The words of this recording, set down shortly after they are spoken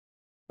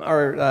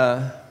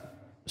Our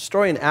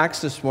story in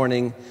Acts this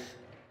morning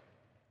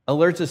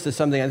alerts us to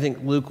something I think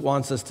Luke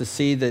wants us to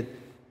see, that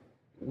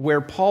where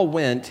Paul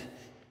went,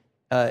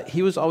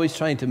 he was always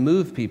trying to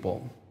move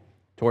people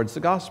towards the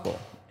gospel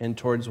and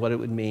towards what it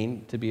would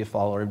mean to be a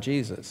follower of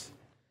Jesus.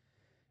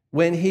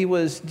 When he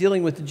was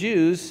dealing with the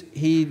Jews,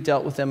 he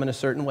dealt with them in a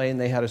certain way and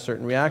they had a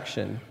certain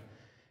reaction.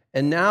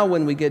 And now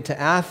when we get to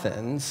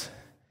Athens,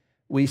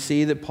 we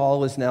see that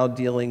Paul is now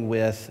dealing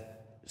with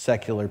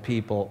secular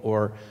people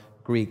or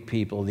Greek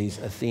people, these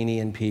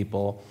Athenian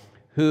people,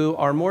 who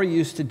are more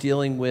used to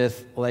dealing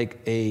with like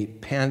a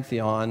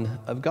pantheon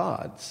of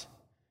gods.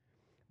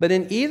 But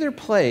in either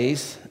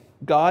place,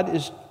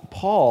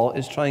 Paul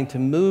is trying to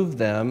move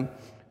them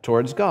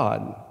towards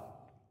God.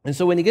 And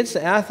so when he gets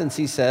to Athens,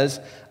 he says,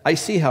 I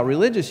see how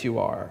religious you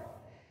are.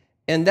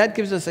 And that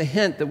gives us a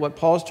hint that what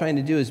Paul's trying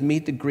to do is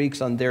meet the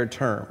Greeks on their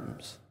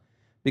terms.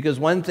 Because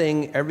one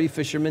thing every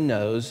fisherman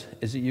knows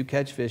is that you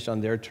catch fish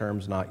on their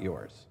terms, not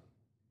yours.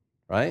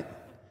 Right?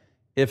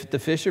 If the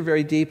fish are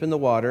very deep in the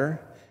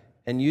water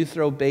and you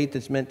throw bait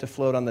that's meant to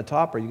float on the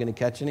top, are you going to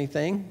catch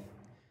anything?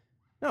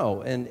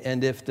 No.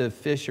 And if the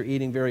fish are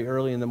eating very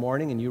early in the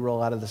morning and you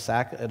roll out of the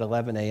sack at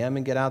 11 a.m.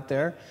 and get out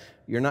there,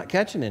 you're not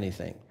catching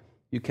anything.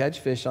 You catch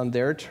fish on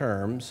their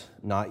terms,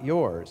 not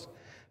yours.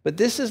 But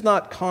this is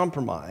not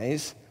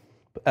compromise.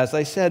 As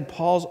I said,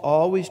 Paul's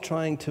always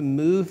trying to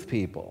move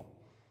people.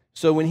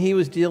 So when he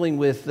was dealing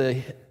with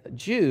the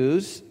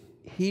Jews,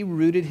 he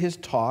rooted his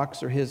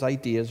talks or his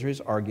ideas or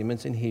his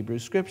arguments in Hebrew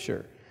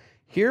Scripture.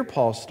 Here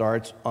Paul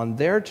starts on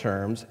their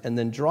terms and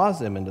then draws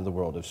them into the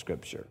world of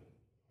Scripture.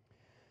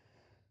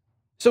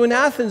 So in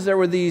Athens, there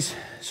were these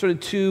sort of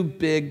two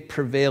big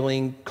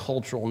prevailing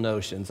cultural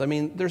notions. I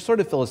mean, they're sort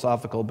of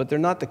philosophical, but they're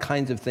not the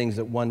kinds of things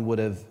that one would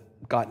have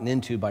gotten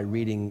into by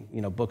reading,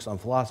 books on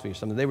philosophy or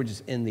something. They were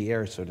just in the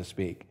air, so to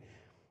speak.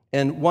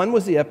 And one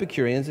was the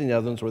Epicureans and the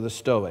other ones were the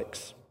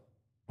Stoics.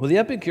 Well, the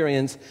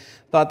Epicureans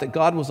thought that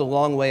God was a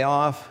long way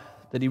off,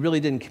 that he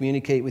really didn't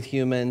communicate with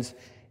humans,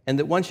 and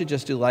that one should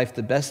just do life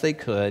the best they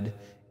could,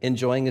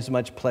 enjoying as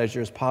much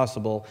pleasure as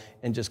possible,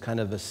 and just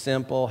kind of a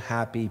simple,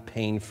 happy,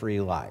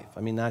 pain-free life.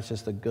 I mean, that's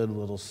just a good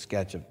little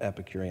sketch of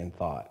Epicurean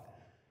thought.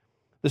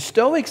 The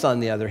Stoics, on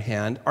the other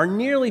hand, are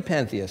nearly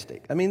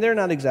pantheistic. I mean, they're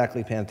not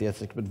exactly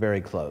pantheistic, but very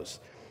close,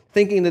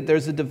 thinking that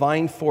there's a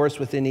divine force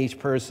within each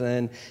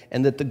person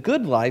and that the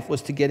good life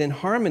was to get in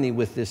harmony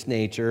with this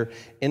nature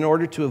in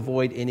order to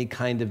avoid any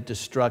kind of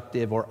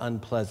destructive or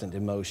unpleasant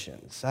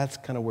emotions. That's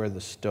kind of where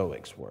the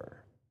Stoics were.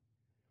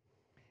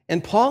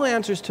 And Paul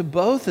answers to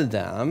both of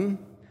them,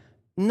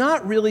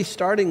 not really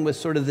starting with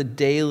sort of the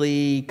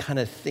daily kind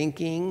of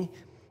thinking,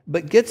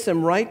 but gets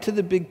them right to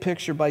the big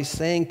picture by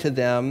saying to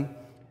them,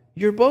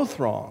 you're both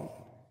wrong.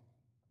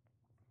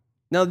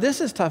 Now,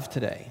 this is tough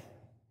today,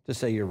 to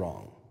say you're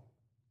wrong.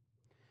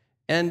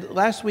 And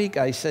last week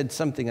I said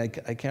something, I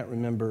can't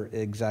remember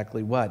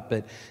exactly what,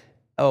 but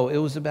it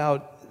was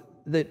about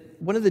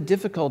that one of the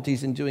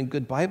difficulties in doing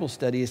good Bible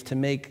study is to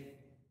make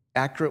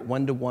accurate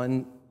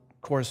one-to-one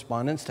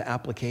correspondence to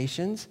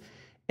applications.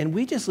 And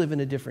we just live in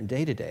a different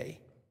day today.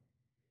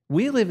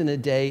 We live in a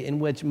day in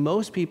which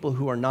most people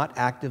who are not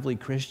actively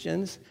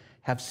Christians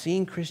have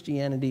seen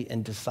Christianity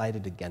and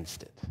decided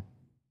against it.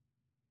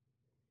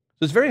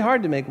 So it's very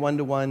hard to make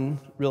one-to-one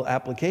real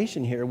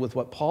application here with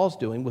what Paul's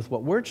doing, with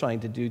what we're trying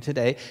to do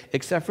today,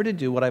 except for to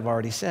do what I've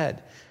already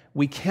said.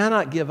 We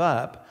cannot give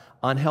up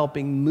on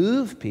helping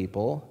move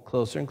people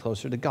closer and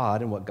closer to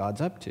God and what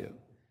God's up to.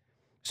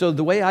 So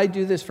the way I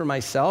do this for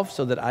myself,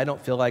 so that I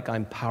don't feel like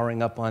I'm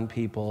powering up on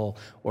people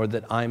or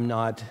that I'm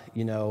not,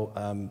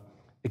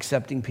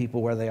 accepting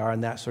people where they are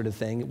and that sort of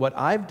thing, what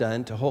I've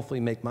done to hopefully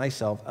make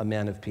myself a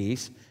man of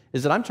peace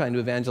is that I'm trying to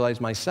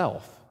evangelize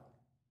myself.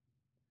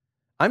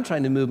 I'm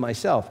trying to move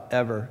myself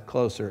ever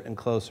closer and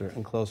closer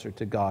and closer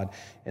to God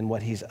and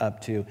what he's up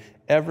to,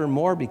 ever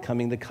more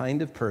becoming the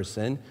kind of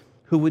person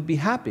who would be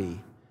happy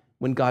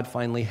when God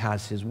finally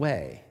has his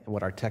way, and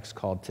what our text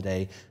called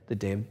today the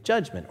day of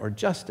judgment or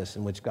justice,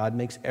 in which God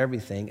makes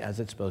everything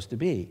as it's supposed to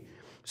be.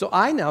 So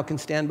I now can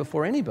stand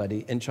before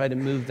anybody and try to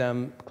move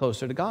them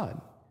closer to God.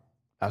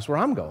 That's where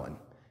I'm going.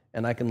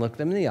 And I can look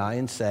them in the eye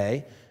and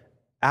say,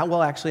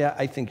 well, actually,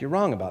 I think you're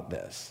wrong about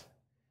this.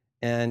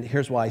 And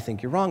here's why I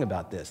think you're wrong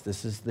about this.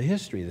 This is the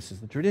history, this is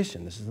the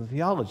tradition, this is the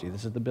theology,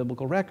 this is the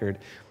biblical record,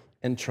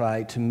 and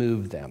try to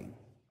move them.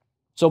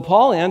 So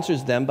Paul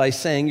answers them by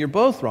saying, you're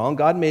both wrong.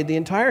 God made the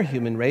entire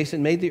human race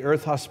and made the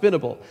earth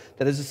hospitable.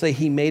 That is to say,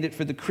 he made it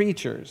for the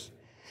creatures.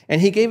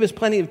 And he gave us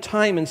plenty of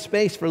time and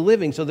space for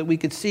living so that we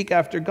could seek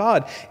after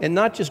God and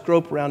not just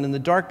grope around in the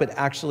dark, but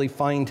actually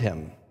find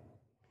him.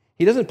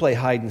 He doesn't play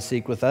hide and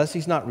seek with us.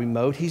 He's not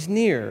remote. He's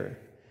near.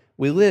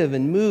 We live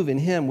and move in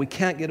him. We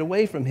can't get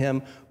away from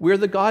him. We're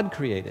the God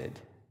created.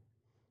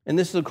 And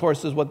this, of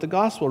course, is what the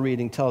gospel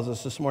reading tells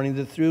us this morning,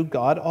 that through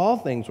God all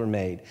things were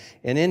made.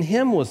 And in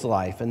him was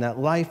life, and that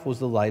life was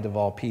the light of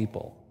all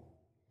people.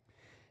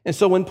 And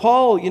so when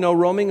Paul,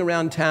 roaming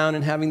around town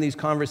and having these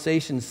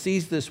conversations,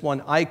 sees this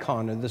one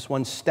icon or this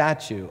one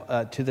statue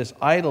to this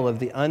idol of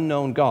the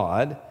unknown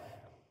God,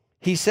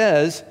 he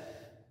says,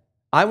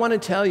 I want to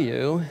tell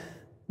you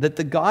that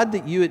the God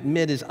that you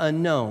admit is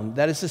unknown.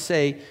 That is to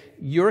say,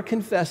 you're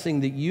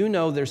confessing that you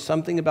know there's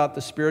something about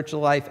the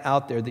spiritual life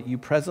out there that you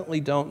presently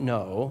don't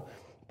know.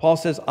 Paul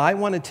says, I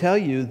want to tell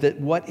you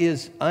that what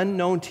is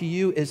unknown to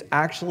you is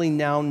actually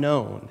now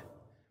known,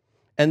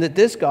 and that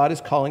this God is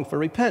calling for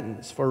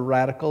repentance, for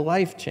radical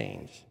life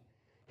change.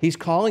 He's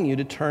calling you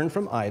to turn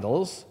from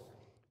idols,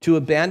 to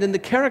abandon the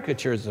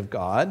caricatures of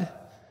God,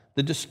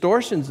 the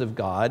distortions of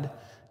God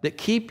that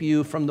keep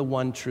you from the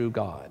one true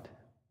God.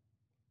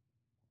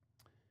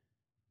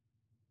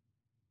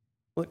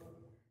 Look,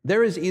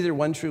 there is either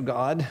one true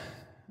God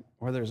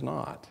or there's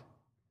not.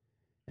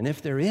 And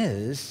if there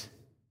is,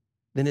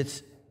 then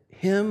it's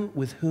Him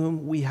with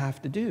whom we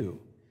have to do.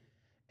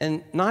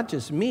 And not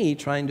just me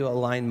trying to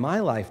align my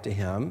life to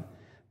Him,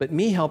 but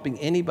me helping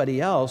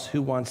anybody else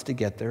who wants to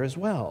get there as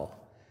well.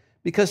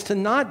 Because to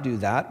not do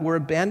that, we're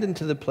abandoned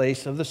to the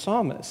place of the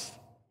psalmist,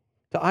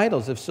 to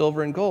idols of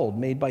silver and gold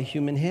made by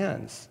human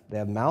hands. They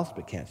have mouths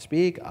but can't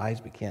speak, eyes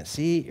but can't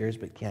see, ears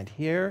but can't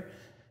hear.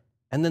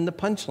 And then the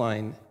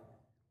punchline,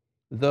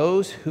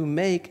 those who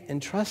make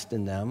and trust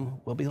in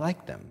them will be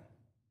like them.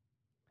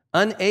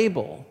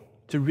 Unable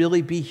to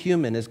really be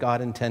human as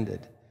God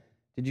intended.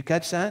 Did you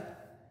catch that?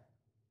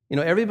 You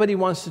know, everybody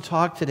wants to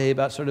talk today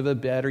about sort of a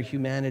better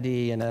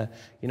humanity and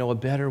a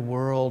better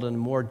world and a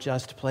more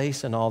just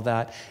place and all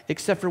that,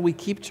 except for we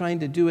keep trying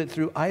to do it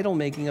through idol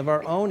making of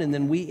our own, and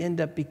then we end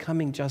up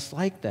becoming just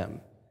like them.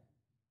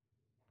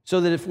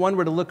 So that if one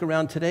were to look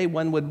around today,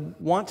 one would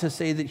want to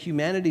say that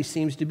humanity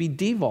seems to be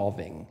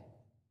devolving,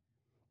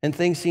 and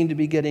things seem to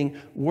be getting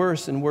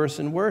worse and worse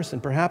and worse,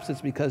 and perhaps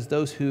it's because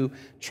those who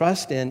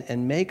trust in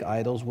and make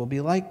idols will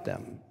be like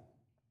them.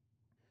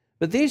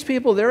 But these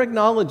people, they're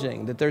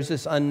acknowledging that there's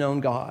this unknown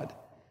God,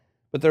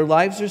 but their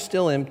lives are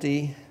still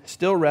empty,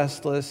 still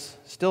restless,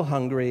 still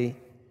hungry,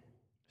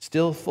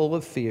 still full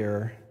of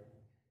fear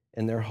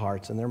in their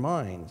hearts and their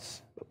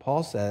minds. But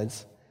Paul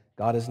says,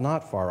 God is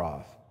not far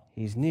off.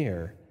 He's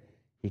near.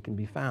 He can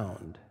be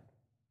found.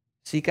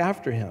 Seek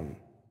after Him.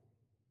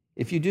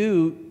 If you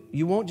do,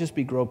 you won't just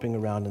be groping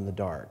around in the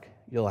dark.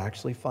 You'll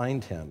actually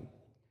find Him,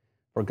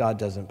 for God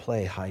doesn't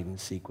play hide and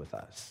seek with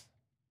us.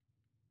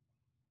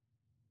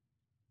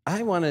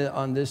 I want to,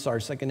 on this, our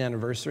second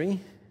anniversary,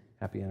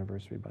 happy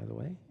anniversary, by the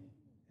way,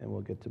 and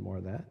we'll get to more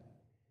of that.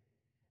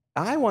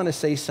 I want to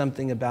say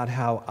something about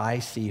how I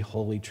see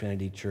Holy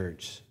Trinity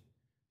Church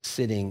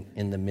sitting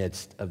in the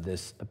midst of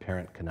this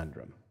apparent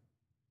conundrum.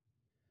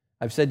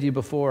 I've said to you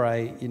before,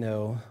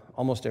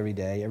 almost every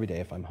day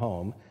if I'm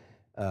home,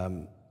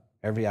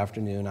 every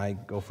afternoon I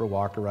go for a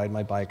walk or ride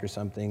my bike or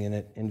something, and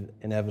it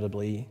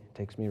inevitably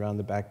takes me around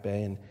the back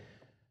bay and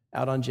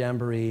out on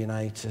Jamboree, and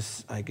I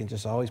can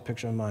just always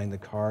picture in mind the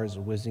cars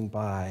whizzing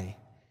by,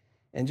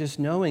 and just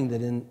knowing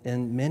that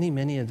in many,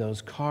 many of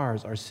those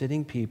cars are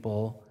sitting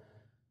people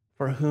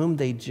for whom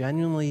they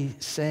genuinely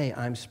say,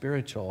 I'm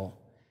spiritual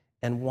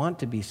and want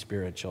to be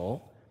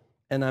spiritual,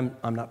 and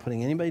I'm not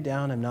putting anybody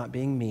down, I'm not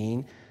being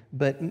mean,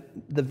 but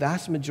the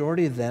vast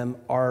majority of them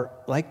are,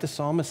 like the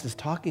psalmist is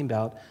talking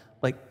about,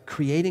 like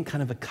creating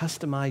kind of a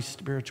customized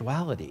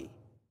spirituality,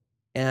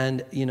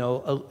 and a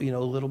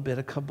little bit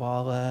of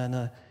Kabbalah and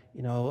a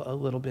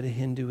little bit of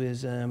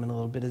Hinduism and a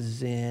little bit of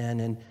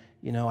Zen, and,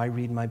 I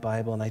read my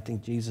Bible and I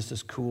think Jesus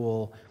is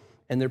cool.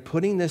 And they're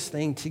putting this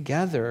thing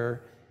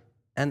together,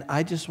 and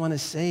I just want to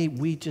say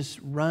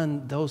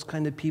those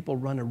kind of people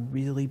run a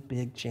really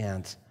big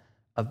chance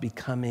of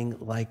becoming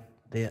like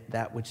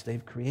that which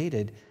they've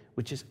created,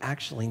 which is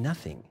actually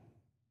nothing.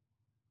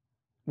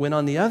 When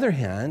on the other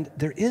hand,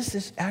 there is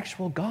this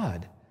actual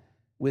God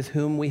with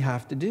whom we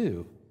have to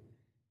do.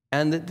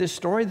 And that this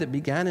story that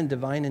began in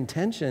divine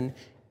intention,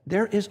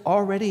 there is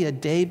already a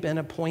day been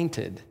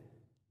appointed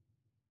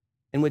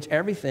in which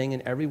everything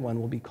and everyone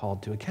will be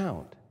called to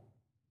account.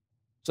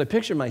 So I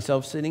picture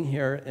myself sitting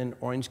here in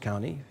Orange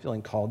County,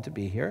 feeling called to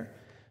be here,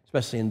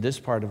 especially in this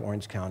part of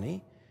Orange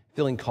County,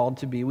 feeling called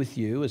to be with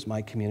you as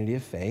my community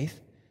of faith,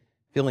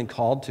 feeling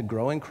called to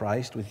grow in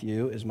Christ with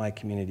you as my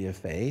community of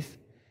faith,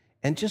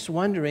 and just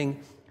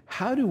wondering,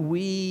 how do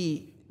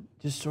we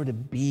just sort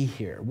of be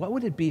here? What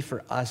would it be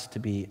for us to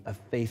be a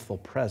faithful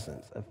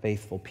presence, a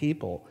faithful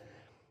people?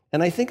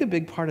 And I think a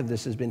big part of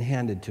this has been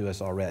handed to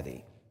us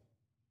already.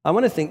 I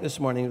want to think this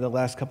morning, the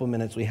last couple of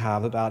minutes we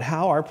have, about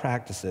how our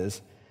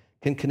practices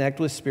can connect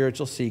with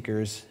spiritual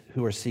seekers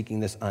who are seeking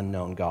this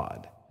unknown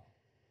God.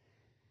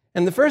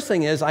 And the first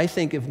thing is, I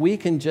think if we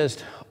can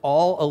just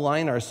all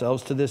align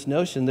ourselves to this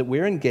notion that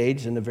we're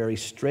engaged in a very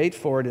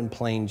straightforward and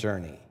plain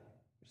journey.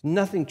 There's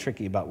nothing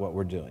tricky about what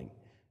we're doing.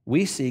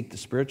 We seek the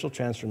spiritual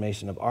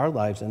transformation of our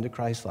lives into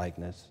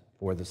Christ-likeness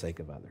for the sake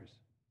of others,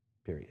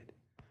 period.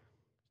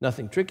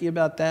 Nothing tricky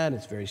about that.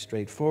 It's very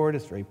straightforward.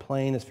 It's very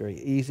plain. It's very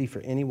easy for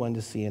anyone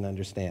to see and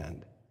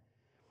understand.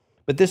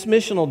 But this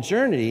missional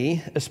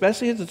journey,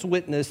 especially as it's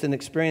witnessed and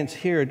experienced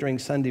here during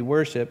Sunday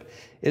worship,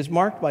 is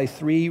marked by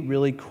three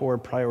really core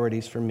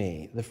priorities for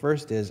me. The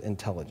first is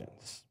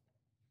intelligence.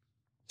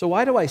 So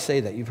why do I say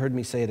that? You've heard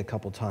me say it a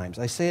couple times.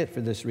 I say it for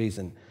this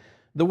reason.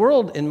 The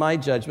world, in my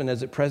judgment,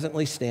 as it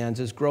presently stands,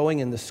 is growing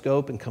in the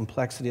scope and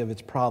complexity of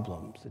its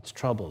problems, its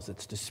troubles,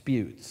 its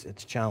disputes,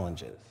 its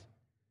challenges.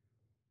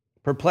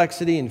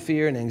 Perplexity and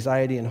fear and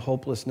anxiety and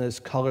hopelessness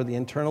color the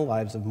internal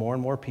lives of more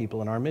and more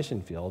people in our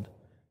mission field,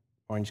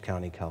 Orange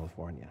County,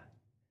 California.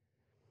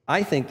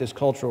 I think this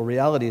cultural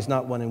reality is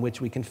not one in which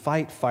we can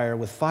fight fire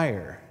with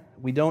fire.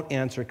 We don't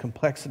answer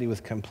complexity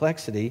with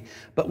complexity,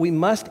 but we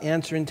must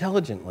answer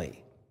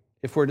intelligently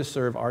if we're to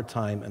serve our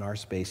time and our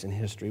space in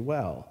history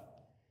well.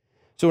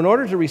 So in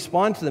order to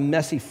respond to the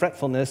messy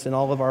fretfulness in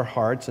all of our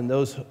hearts and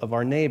those of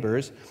our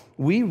neighbors,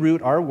 we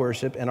root our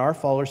worship and our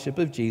followership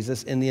of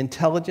Jesus in the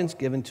intelligence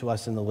given to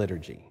us in the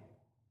liturgy.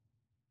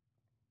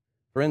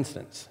 For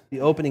instance,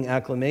 the opening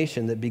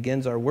acclamation that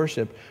begins our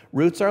worship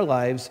roots our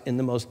lives in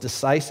the most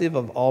decisive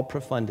of all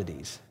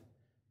profundities,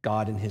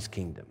 God and his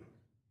kingdom.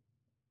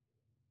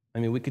 I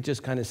mean, we could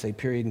just kind of say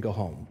period and go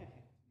home.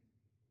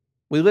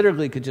 We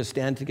literally could just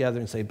stand together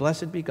and say,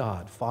 blessed be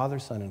God, Father,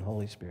 Son, and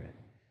Holy Spirit.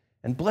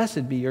 And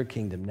blessed be your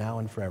kingdom now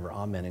and forever.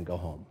 Amen, and go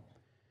home.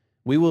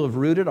 We will have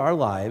rooted our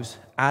lives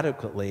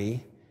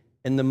adequately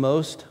in the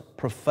most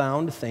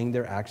profound thing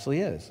there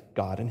actually is,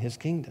 God and his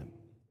kingdom.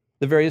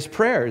 The various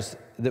prayers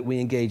that we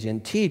engage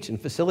in teach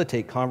and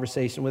facilitate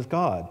conversation with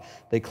God.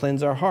 They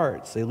cleanse our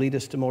hearts. They lead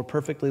us to more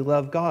perfectly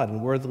love God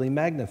and worthily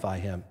magnify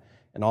him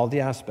in all the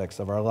aspects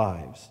of our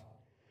lives.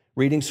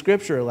 Reading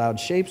Scripture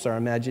aloud shapes our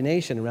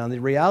imagination around the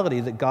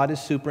reality that God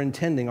is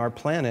superintending our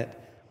planet,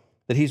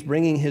 that he's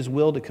bringing his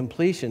will to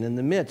completion in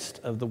the midst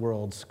of the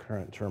world's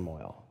current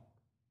turmoil.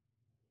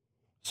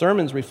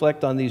 Sermons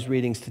reflect on these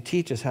readings to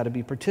teach us how to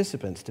be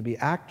participants, to be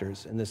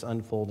actors in this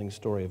unfolding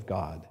story of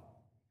God.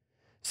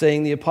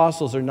 Saying the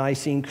Apostles or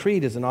Nicene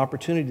Creed is an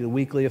opportunity to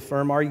weekly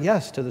affirm our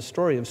yes to the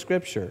story of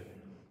Scripture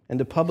and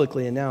to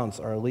publicly announce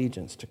our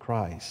allegiance to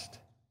Christ.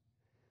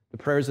 The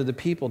prayers of the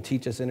people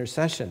teach us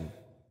intercession.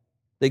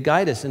 They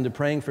guide us into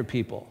praying for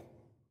people.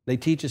 They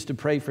teach us to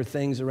pray for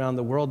things around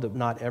the world that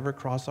not ever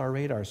cross our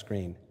radar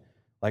screen,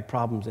 like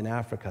problems in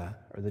Africa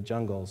or the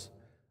jungles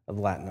of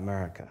Latin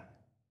America.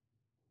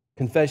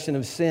 Confession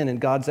of sin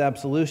and God's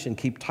absolution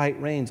keep tight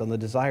reins on the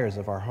desires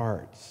of our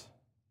hearts.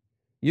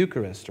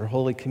 Eucharist, or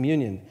Holy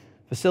Communion,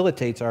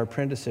 facilitates our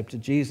apprenticeship to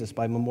Jesus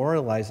by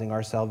memorializing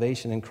our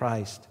salvation in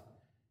Christ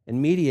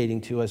and mediating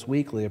to us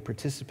weekly a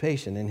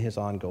participation in his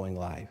ongoing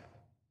life.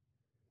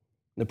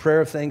 The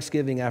prayer of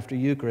thanksgiving after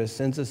Eucharist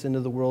sends us into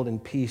the world in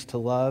peace to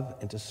love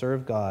and to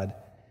serve God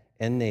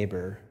and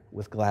neighbor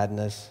with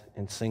gladness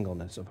and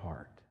singleness of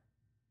heart.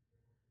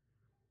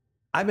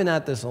 I've been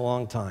at this a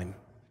long time,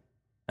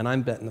 and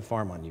I'm betting the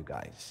farm on you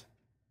guys.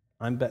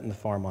 I'm betting the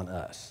farm on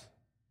us.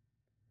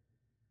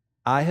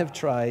 I have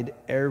tried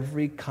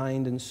every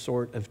kind and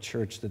sort of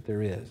church that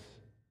there is.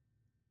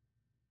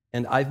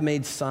 And I've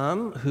made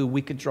some who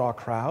we could draw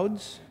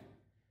crowds,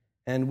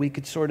 and we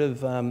could sort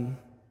of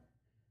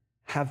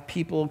have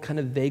people kind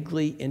of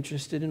vaguely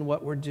interested in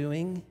what we're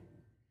doing.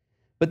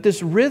 But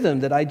this rhythm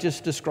that I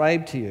just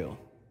described to you,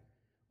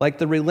 like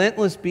the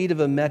relentless beat of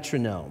a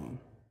metronome,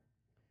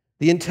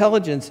 the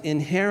intelligence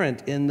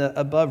inherent in the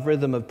above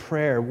rhythm of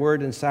prayer,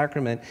 word, and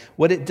sacrament,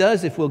 what it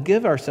does if we'll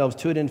give ourselves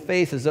to it in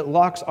faith is it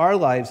locks our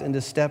lives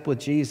into step with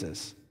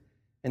Jesus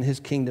and his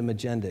kingdom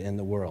agenda in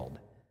the world.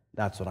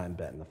 That's what I'm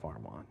betting the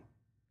farm on.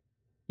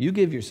 You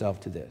give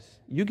yourself to this.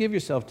 You give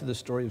yourself to the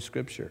story of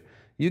Scripture.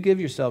 You give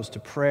yourselves to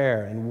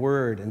prayer and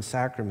word and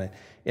sacrament.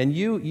 And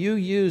you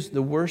use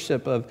the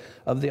worship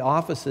of the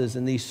offices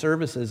in these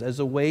services as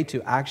a way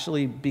to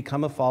actually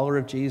become a follower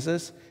of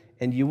Jesus,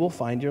 and you will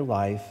find your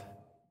life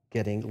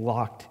getting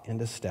locked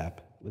into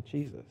step with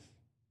Jesus.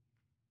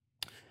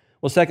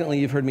 Well, secondly,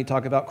 you've heard me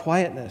talk about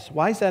quietness.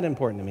 Why is that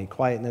important to me?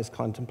 Quietness,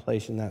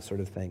 contemplation, that sort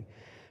of thing.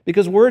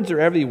 Because words are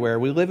everywhere.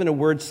 We live in a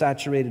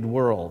word-saturated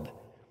world.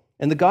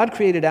 And the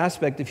God-created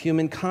aspect of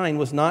humankind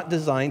was not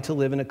designed to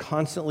live in a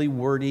constantly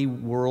wordy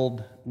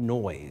world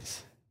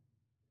noise.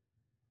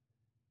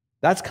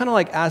 That's kind of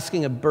like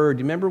asking a bird.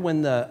 You remember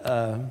when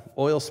the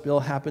oil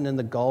spill happened in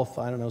the Gulf,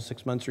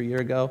 6 months or a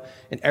year ago?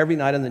 And every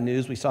night on the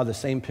news, we saw the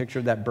same picture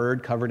of that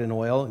bird covered in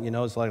oil. You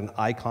know, it's like an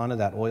icon of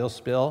that oil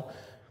spill.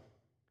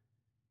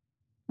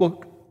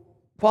 Well,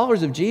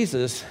 followers of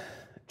Jesus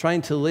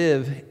trying to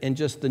live in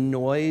just the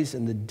noise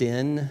and the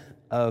din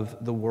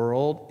of the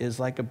world is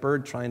like a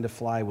bird trying to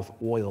fly with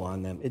oil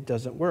on them. It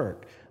doesn't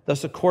work.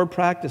 Thus, a core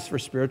practice for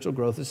spiritual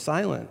growth is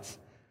silence.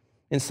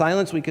 In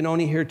silence, we can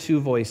only hear two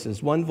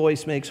voices. One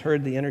voice makes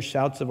heard the inner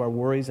shouts of our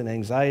worries and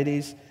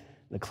anxieties,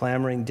 the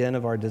clamoring din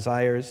of our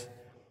desires.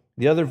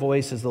 The other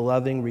voice is the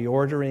loving,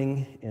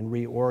 reordering, and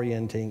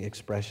reorienting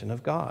expression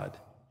of God.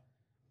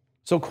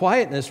 So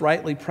quietness,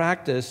 rightly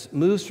practiced,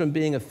 moves from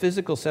being a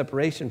physical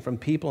separation from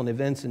people and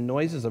events and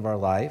noises of our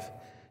life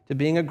to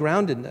being a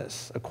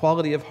groundedness, a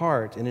quality of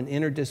heart, and an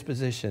inner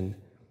disposition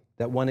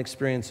that one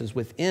experiences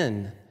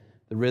within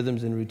the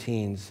rhythms and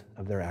routines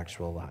of their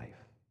actual life.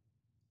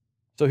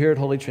 So here at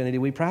Holy Trinity,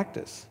 we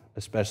practice,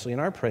 especially in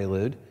our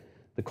prelude,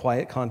 the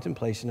quiet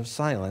contemplation of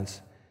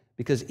silence,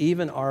 because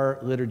even our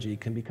liturgy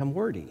can become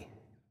wordy.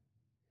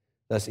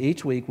 Thus,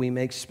 each week we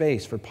make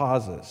space for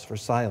pauses, for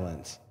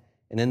silence,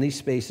 And in these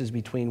spaces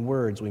between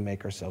words, we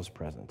make ourselves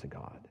present to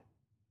God.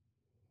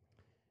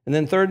 And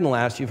then third and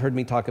last, you've heard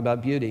me talk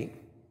about beauty.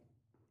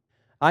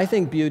 I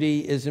think beauty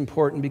is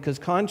important because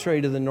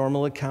contrary to the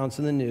normal accounts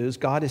in the news,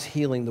 God is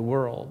healing the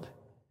world.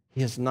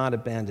 He has not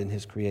abandoned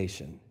his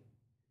creation.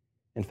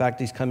 In fact,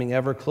 he's coming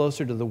ever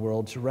closer to the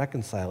world to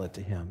reconcile it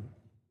to him.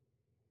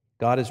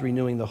 God is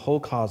renewing the whole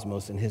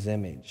cosmos in his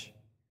image.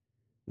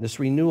 This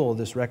renewal,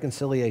 this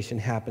reconciliation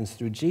happens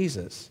through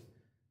Jesus,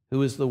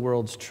 who is the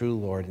world's true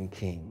Lord and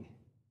King.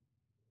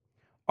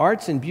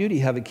 Arts and beauty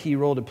have a key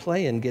role to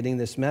play in getting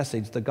this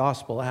message, the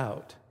gospel,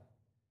 out.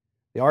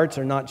 The arts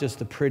are not just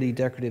the pretty,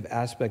 decorative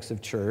aspects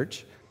of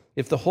church.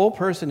 If the whole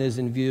person is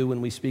in view when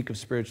we speak of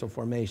spiritual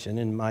formation,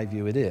 in my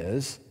view it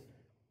is,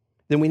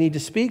 then we need to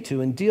speak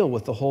to and deal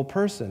with the whole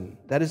person.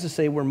 That is to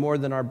say, we're more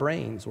than our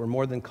brains, we're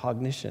more than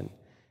cognition.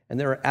 And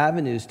there are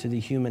avenues to the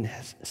human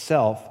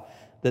self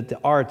that the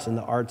arts and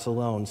the arts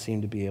alone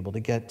seem to be able to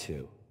get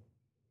to.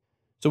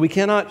 So we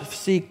cannot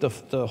seek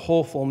the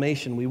whole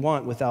formation we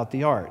want without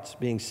the arts,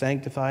 being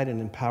sanctified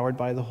and empowered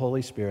by the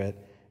Holy Spirit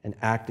and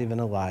active and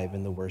alive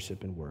in the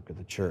worship and work of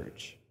the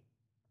church.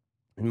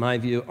 In my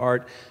view,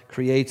 art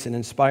creates and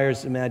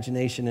inspires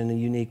imagination in a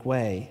unique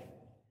way.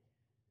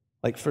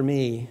 Like for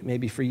me,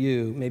 maybe for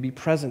you, maybe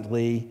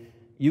presently,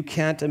 you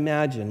can't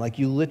imagine, like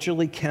you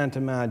literally can't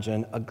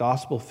imagine a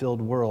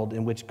gospel-filled world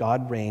in which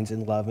God reigns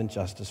in love and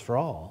justice for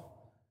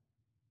all.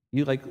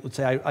 You would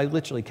say, I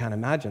literally can't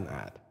imagine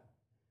that.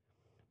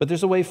 But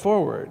there's a way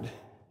forward,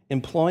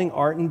 employing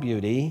art and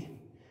beauty,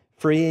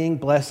 freeing,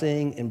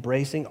 blessing,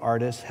 embracing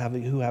artists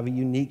who have a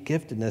unique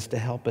giftedness to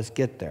help us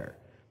get there,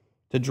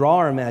 to draw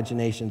our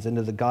imaginations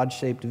into the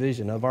God-shaped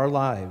vision of our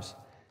lives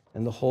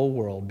and the whole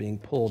world being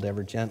pulled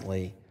ever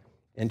gently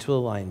into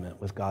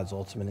alignment with God's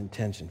ultimate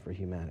intention for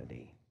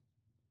humanity.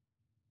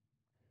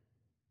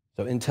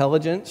 So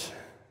intelligence,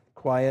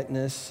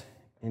 quietness,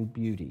 and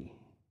beauty.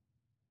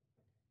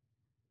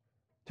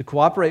 To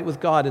cooperate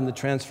with God in the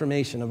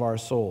transformation of our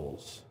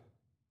souls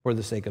for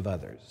the sake of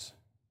others.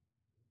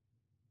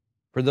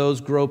 For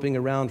those groping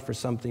around for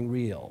something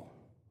real.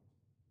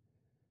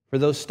 For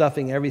those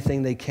stuffing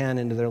everything they can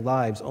into their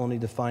lives only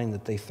to find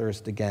that they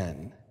thirst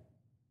again.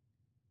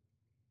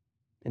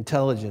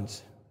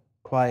 Intelligence,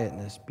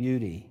 quietness,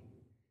 beauty.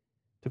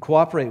 To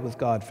cooperate with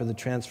God for the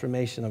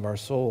transformation of our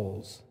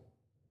souls,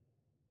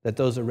 that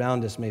those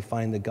around us may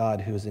find the God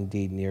who is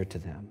indeed near to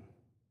them.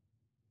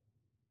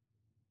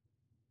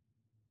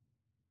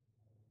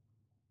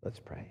 Let's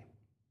pray.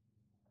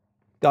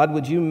 God,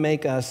 would you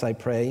make us, I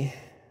pray,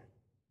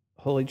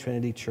 Holy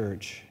Trinity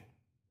Church,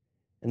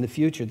 in the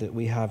future that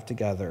we have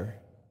together,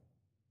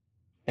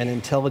 an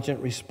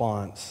intelligent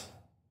response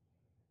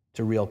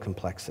to real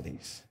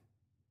complexities.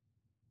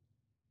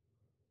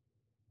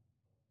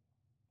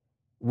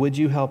 Would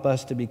you help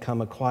us to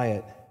become a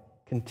quiet,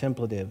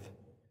 contemplative,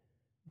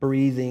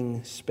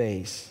 breathing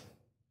space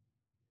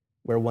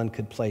where one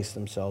could place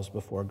themselves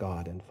before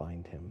God and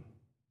find him?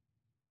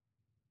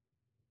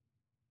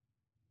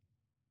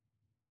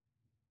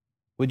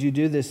 Would you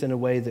do this in a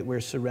way that we're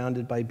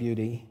surrounded by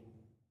beauty,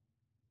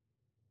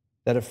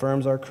 that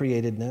affirms our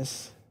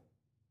createdness,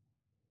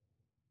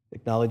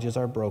 acknowledges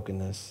our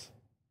brokenness,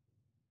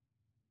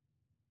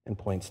 and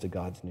points to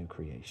God's new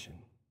creation?